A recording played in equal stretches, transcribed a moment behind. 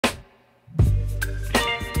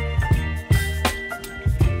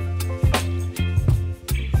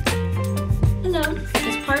Hello,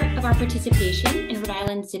 as part of our participation in Rhode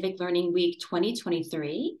Island Civic Learning Week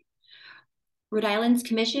 2023, Rhode Island's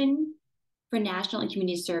Commission for National and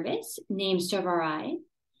Community Service, named ServeRI,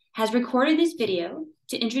 has recorded this video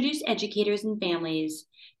to introduce educators and families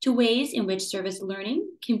to ways in which service learning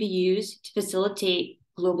can be used to facilitate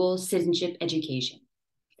global citizenship education.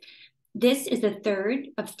 This is the third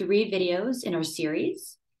of 3 videos in our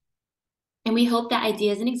series, and we hope that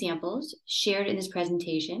ideas and examples shared in this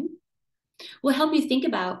presentation will help you think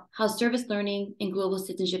about how service learning and global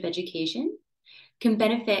citizenship education can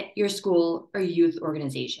benefit your school or youth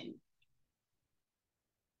organization.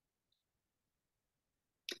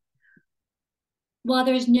 While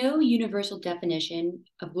there's no universal definition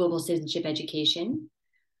of global citizenship education,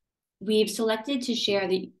 we've selected to share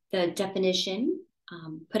the definition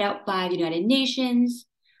put out by the United Nations.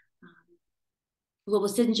 Global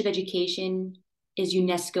citizenship education is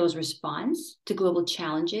UNESCO's response to global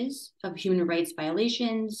challenges of human rights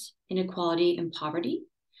violations, inequality, and poverty.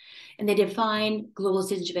 And they define global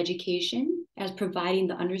citizenship education as providing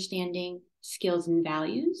the understanding, skills, and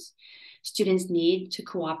values students need to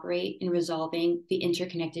cooperate in resolving the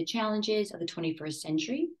interconnected challenges of the 21st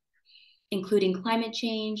century, including climate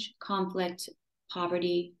change, conflict,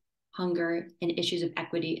 poverty, hunger, and issues of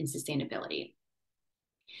equity and sustainability.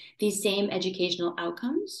 These same educational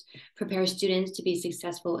outcomes prepare students to be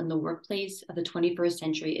successful in the workplace of the 21st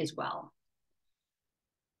century as well.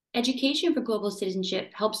 Education for global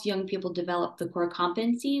citizenship helps young people develop the core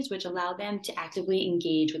competencies which allow them to actively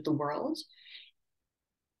engage with the world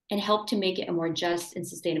and help to make it a more just and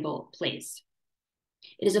sustainable place.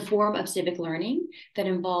 It is a form of civic learning that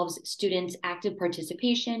involves students' active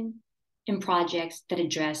participation in projects that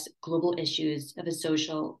address global issues of a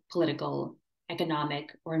social, political,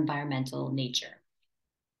 economic, or environmental nature.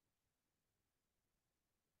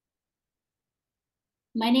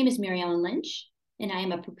 My name is Mary Ellen Lynch, and I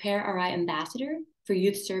am a Prepare RI Ambassador for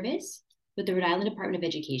Youth Service with the Rhode Island Department of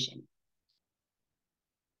Education.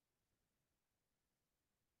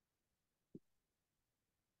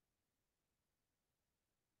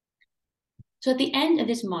 So at the end of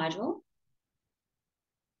this module,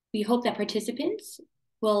 we hope that participants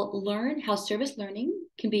will learn how service learning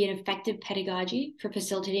can be an effective pedagogy for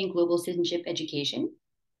facilitating global citizenship education.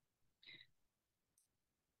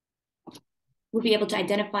 We'll be able to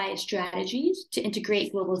identify strategies to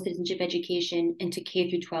integrate global citizenship education into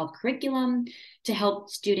K-12 curriculum to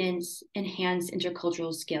help students enhance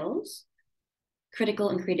intercultural skills, critical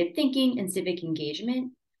and creative thinking, and civic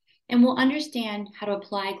engagement. And we'll understand how to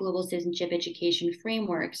apply global citizenship education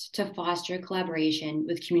frameworks to foster collaboration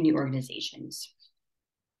with community organizations.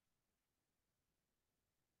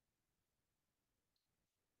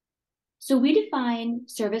 So we define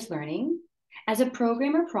service learning as a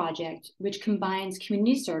program or project which combines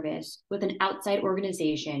community service with an outside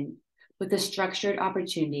organization with a structured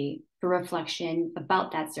opportunity for reflection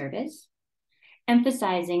about that service,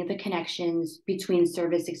 emphasizing the connections between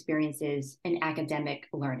service experiences and academic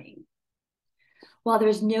learning. While there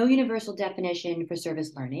is no universal definition for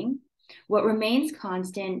service learning, what remains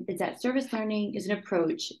constant is that service learning is an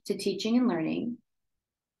approach to teaching and learning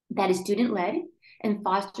that is student-led and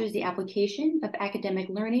fosters the application of academic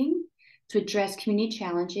learning to address community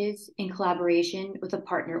challenges in collaboration with a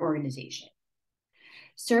partner organization.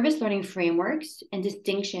 Service learning frameworks and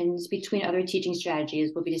distinctions between other teaching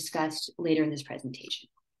strategies will be discussed later in this presentation.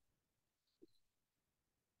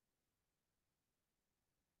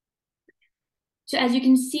 So as you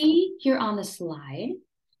can see here on the slide,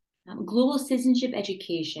 global citizenship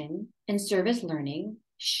education and service learning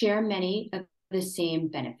share many of the same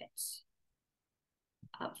benefits.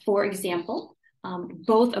 For example,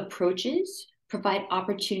 both approaches provide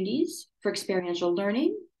opportunities for experiential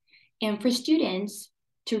learning and for students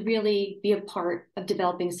to really be a part of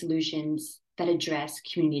developing solutions that address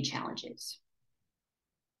community challenges.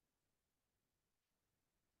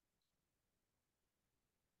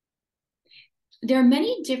 There are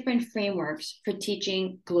many different frameworks for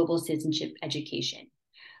teaching global citizenship education.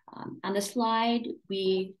 On the slide,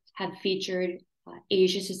 we have featured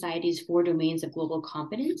Asia Society's 4 domains of global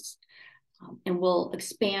competence, and we'll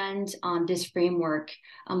expand on this framework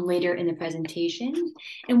later in the presentation.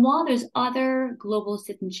 And while there's other global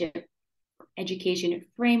citizenship education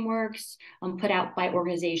frameworks put out by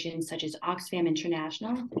organizations such as Oxfam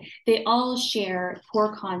International, they all share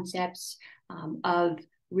core concepts of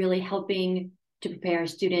really helping to prepare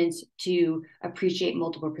students to appreciate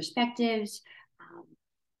multiple perspectives,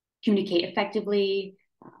 communicate effectively,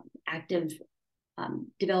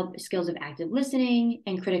 develop skills of active listening,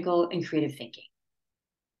 and critical and creative thinking.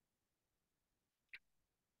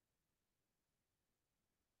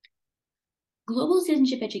 Global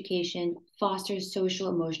citizenship education fosters social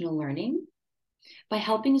emotional learning by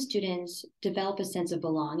helping students develop a sense of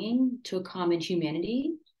belonging to a common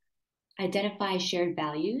humanity, identify shared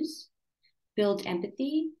values, build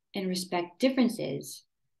empathy, and respect differences,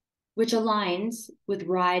 which aligns with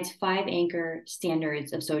RIDE's 5 anchor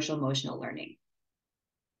standards of social emotional learning.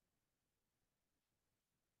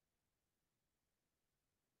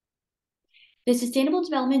 The Sustainable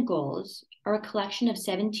Development Goals are a collection of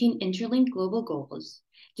 17 interlinked global goals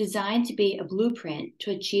designed to be a blueprint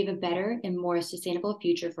to achieve a better and more sustainable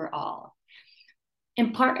future for all,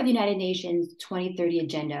 and part of the United Nations 2030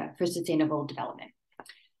 Agenda for Sustainable Development.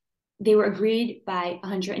 They were agreed by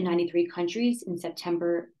 193 countries in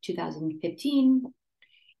September 2015.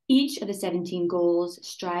 Each of the 17 goals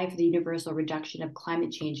strive for the universal reduction of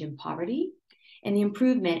climate change and poverty and the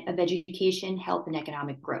improvement of education, health, and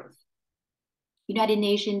economic growth. United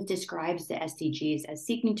Nations describes the SDGs as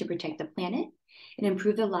seeking to protect the planet and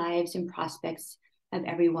improve the lives and prospects of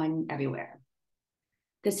everyone, everywhere.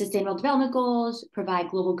 The Sustainable Development Goals provide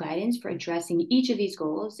global guidance for addressing each of these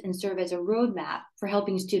goals and serve as a roadmap for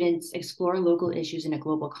helping students explore local issues in a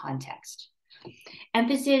global context.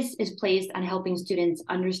 Emphasis is placed on helping students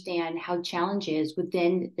understand how challenges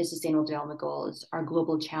within the Sustainable Development Goals are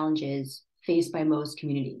global challenges faced by most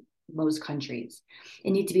countries,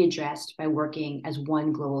 and need to be addressed by working as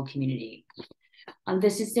one global community. The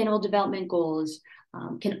Sustainable Development Goals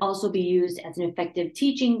can also be used as an effective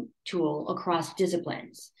teaching tool across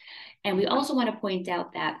disciplines. And we also want to point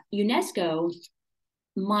out that UNESCO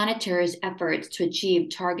monitors efforts to achieve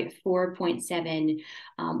target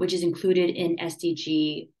 4.7, which is included in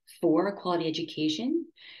SDG 4, quality education,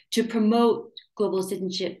 to promote global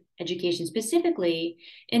citizenship education specifically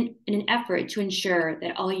in an effort to ensure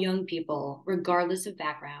that all young people, regardless of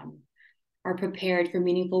background, are prepared for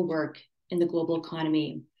meaningful work in the global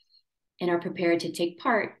economy and are prepared to take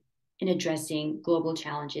part in addressing global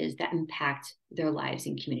challenges that impact their lives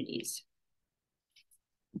and communities.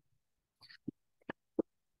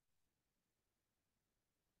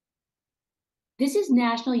 This is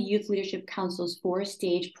National Youth Leadership Council's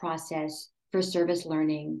 4-stage process for service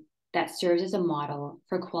learning that serves as a model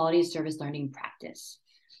for quality service learning practice.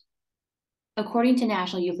 According to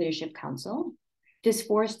National Youth Leadership Council, this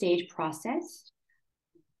 4-stage process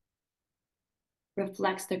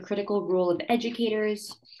reflects the critical role of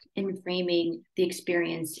educators in framing the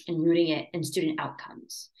experience and rooting it in student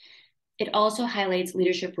outcomes. It also highlights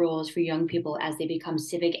leadership roles for young people as they become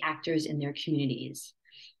civic actors in their communities.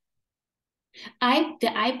 The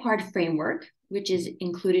IPARD framework, which is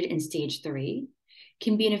included in stage 3,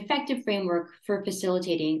 can be an effective framework for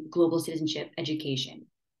facilitating global citizenship education.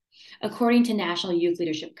 According to National Youth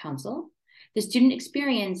Leadership Council, the student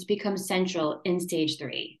experience becomes central in stage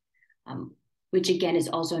 3, which again is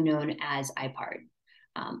also known as IPARD,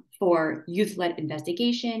 for youth-led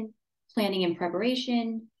investigation, planning and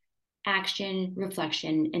preparation, action,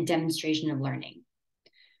 reflection, and demonstration of learning.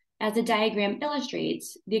 As the diagram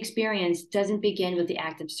illustrates, the experience doesn't begin with the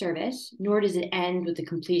act of service, nor does it end with the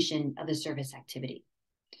completion of the service activity.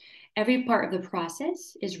 Every part of the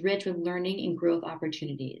process is rich with learning and growth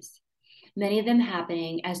opportunities, many of them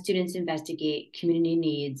happening as students investigate community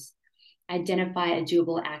needs, identify a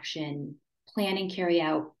doable action, plan and carry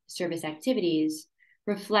out service activities,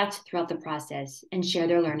 reflect throughout the process, and share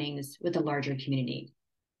their learnings with a larger community.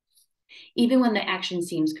 Even when the action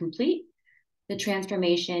seems complete, the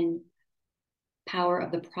transformation power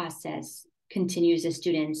of the process continues as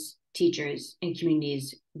students, teachers, and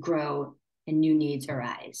communities grow and new needs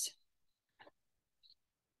arise.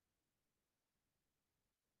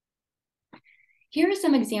 Here are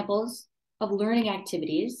some examples of learning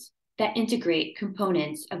activities that integrate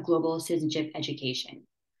components of global citizenship education.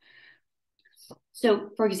 So,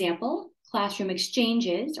 for example, classroom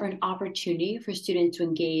exchanges are an opportunity for students to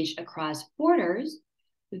engage across borders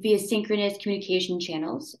via synchronous communication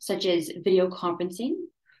channels, such as video conferencing.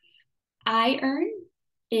 iEarn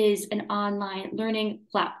is an online learning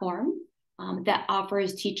platform that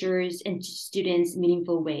offers teachers and students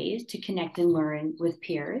meaningful ways to connect and learn with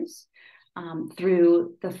peers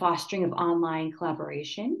through the fostering of online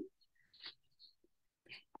collaboration.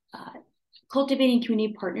 Cultivating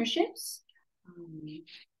community partnerships.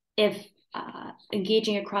 If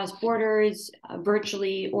engaging across borders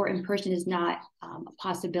virtually or in person is not a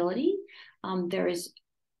possibility, there's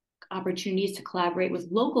opportunities to collaborate with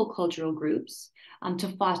local cultural groups to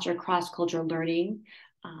foster cross-cultural learning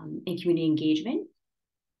and community engagement.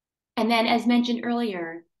 And then, as mentioned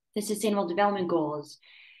earlier, the Sustainable Development Goals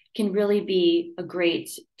can really be a great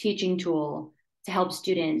teaching tool to help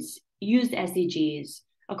students use the SDGs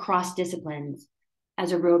across disciplines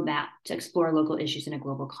as a roadmap to explore local issues in a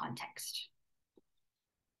global context.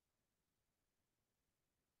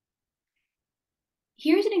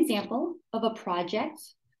 Here's an example of a project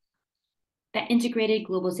that integrated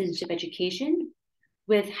global citizenship education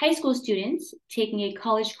with high school students taking a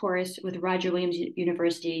college course with Roger Williams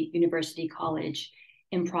University College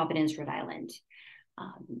in Providence, Rhode Island.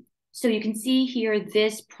 So you can see here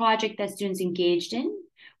this project that students engaged in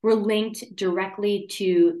were linked directly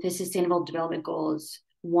to the Sustainable Development Goals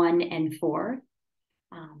 1 and 4.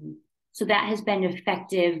 So that has been an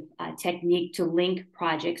effective technique to link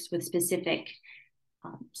projects with specific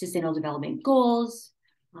Sustainable Development Goals,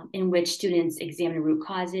 in which students examine root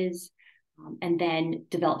causes and then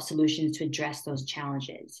develop solutions to address those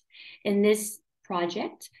challenges. In this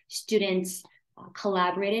project, students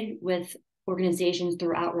collaborated with organizations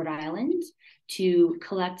throughout Rhode Island to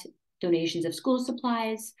collect donations of school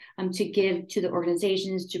supplies, to give to the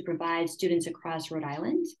organizations to provide students across Rhode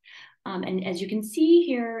Island. And as you can see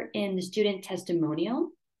here in the student testimonial,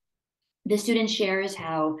 the student shares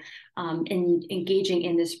how engaging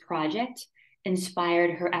in this project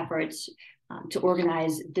inspired her efforts to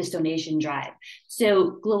organize this donation drive.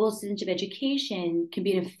 So global citizenship education can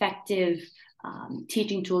be an effective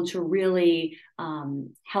teaching tool to really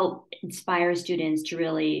help inspire students to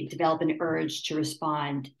really develop an urge to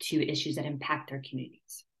respond to issues that impact their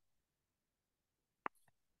communities.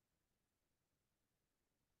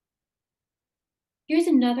 Here's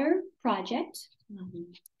another project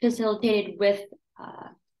facilitated with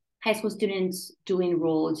high school students duly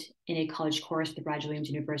enrolled in a college course with Roger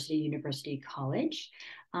Williams University College.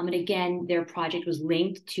 And again, their project was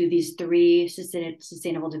linked to these 3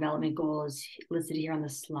 Sustainable Development Goals listed here on the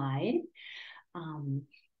slide.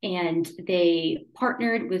 And they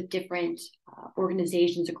partnered with different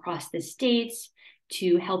organizations across the states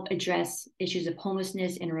to help address issues of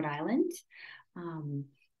homelessness in Rhode Island.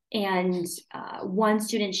 And one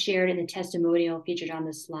student shared in the testimonial featured on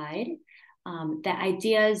the slide that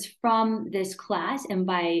ideas from this class and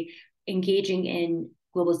by engaging in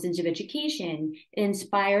global citizenship education, it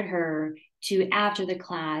inspired her to, after the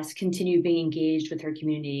class, continue being engaged with her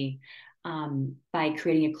community by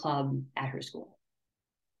creating a club at her school.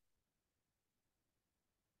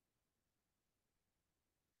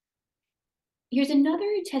 Here's another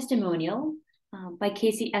testimonial by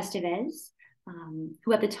Casey Estevez,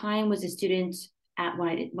 who at the time was a student at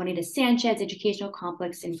Juanita Sanchez Educational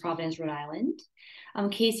Complex in Providence, Rhode Island.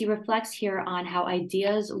 Casey reflects here on how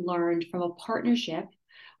ideas learned from a partnership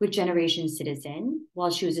with Generation Citizen while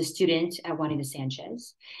she was a student at Juanita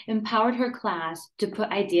Sanchez empowered her class to put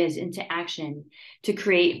ideas into action to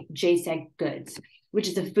create JSEG Goods, which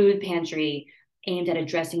is a food pantry aimed at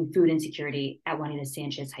addressing food insecurity at Juanita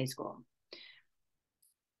Sanchez High School.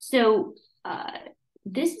 So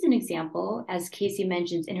this is an example, as Casey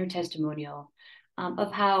mentions in her testimonial,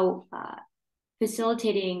 of how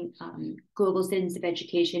facilitating global citizenship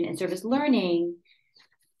education and service learning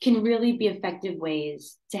can really be effective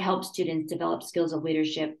ways to help students develop skills of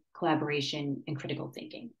leadership, collaboration, and critical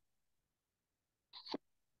thinking.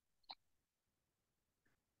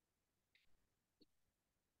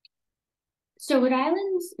 So Rhode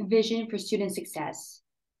Island's vision for student success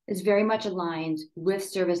is very much aligned with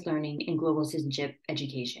service learning and global citizenship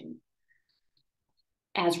education.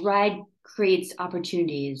 As RIDE creates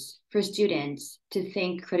opportunities for students to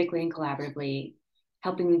think critically and collaboratively,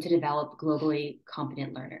 helping them to develop globally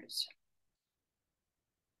competent learners.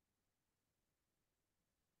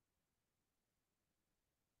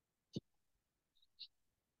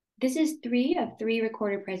 This is 3 of 3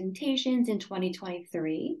 recorded presentations in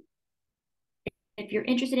 2023. If you're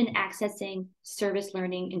interested in accessing service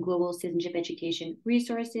learning and global citizenship education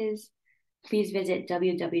resources, please visit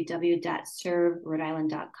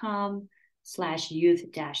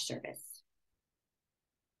www.serverhodeisland.com/youth-service.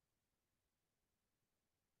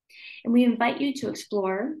 And we invite you to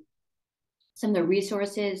explore some of the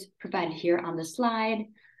resources provided here on the slide.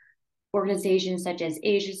 Organizations such as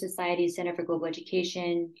Asia Society Center for Global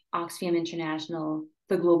Education, Oxfam International,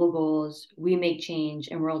 The Global Goals, We Make Change,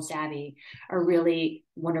 and World Savvy are really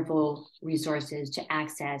wonderful resources to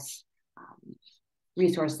access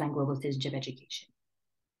resources on global citizenship education.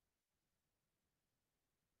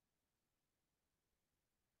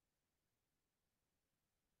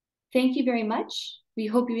 Thank you very much. We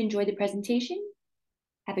hope you enjoyed the presentation.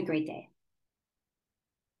 Have a great day.